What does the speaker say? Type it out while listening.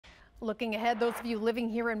Looking ahead, those of you living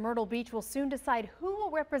here in Myrtle Beach will soon decide who will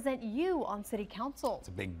represent you on City Council. It's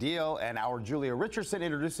a big deal, and our Julia Richardson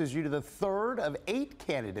introduces you to the third of 8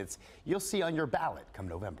 candidates you'll see on your ballot come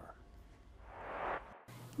November.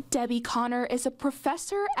 Debbie Connor is a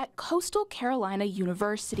professor at Coastal Carolina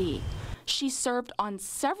University. She served on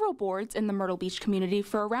several boards in the Myrtle Beach community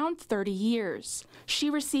for around 30 years. She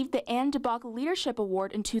received the Ann DeBach Leadership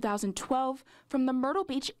Award in 2012 from the Myrtle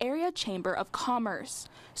Beach Area Chamber of Commerce.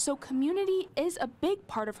 So community is a big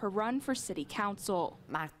part of her run for City Council.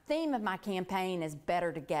 My theme of my campaign is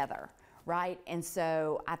better together, right? And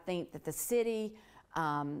so I think that the city,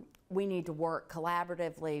 we need to work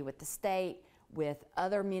collaboratively with the state, with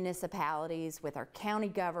other municipalities, with our county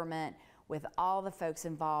government, with all the folks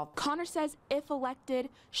involved. Connor says if elected,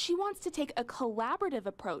 she wants to take a collaborative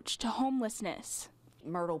approach to homelessness.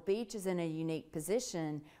 Myrtle Beach is in a unique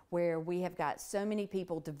position where we have got so many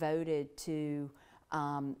people devoted to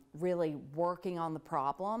really working on the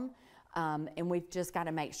problem, and we've just got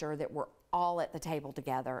to make sure that we're all at the table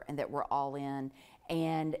together and that we're all in,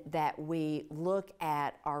 and that we look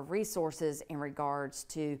at our resources in regards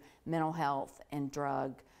to mental health and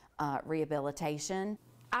drug rehabilitation.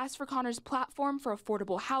 As for Connor's platform for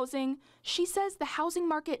affordable housing, she says the housing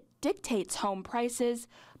market dictates home prices,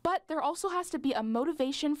 but there also has to be a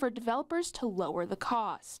motivation for developers to lower the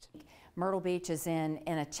cost. Myrtle Beach is in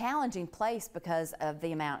a challenging place because of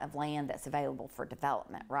the amount of land that's available for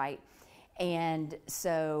development, right? And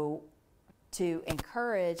so to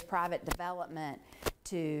encourage private development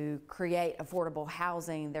to create affordable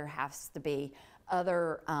housing, there has to be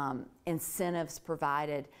other incentives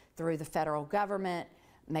provided through the federal government,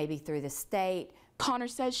 maybe through the state. Connor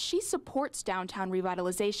says she supports downtown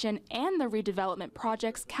revitalization and the redevelopment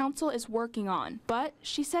projects council is working on, but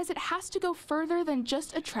she says it has to go further than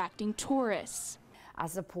just attracting tourists. I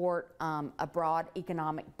support a broad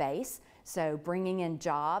economic base, so bringing in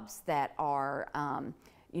jobs that are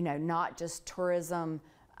not just tourism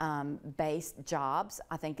based jobs,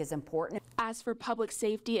 I think is important. As for public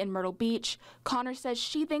safety in Myrtle Beach, Connor says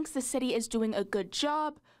she thinks the city is doing a good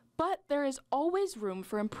job, but there is always room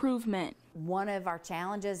for improvement. One of our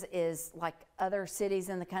challenges is, like other cities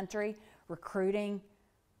in the country, recruiting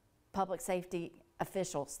public safety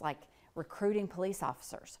officials, like recruiting police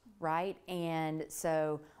officers, right? And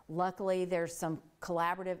so luckily there's some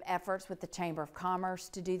collaborative efforts with the Chamber of Commerce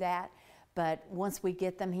to do that. But once we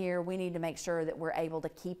get them here, we need to make sure that we're able to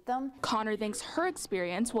keep them. Connor thinks her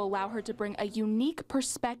experience will allow her to bring a unique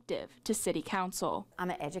perspective to City Council.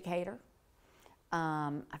 I'm an educator.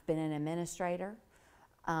 I've been an administrator.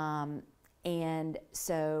 And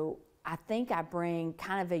so I think I bring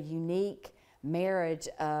kind of a unique marriage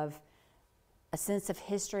of a sense of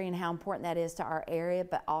history and how important that is to our area,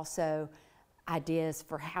 but also ideas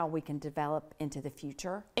for how we can develop into the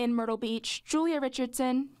future. In Myrtle Beach, Julia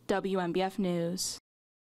Richardson, WMBF News.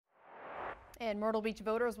 And Myrtle Beach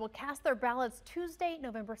voters will cast their ballots Tuesday,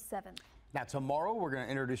 November 7th. Now tomorrow we're going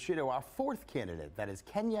to introduce you to our 4th candidate, that is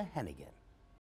Kenya Hennigan.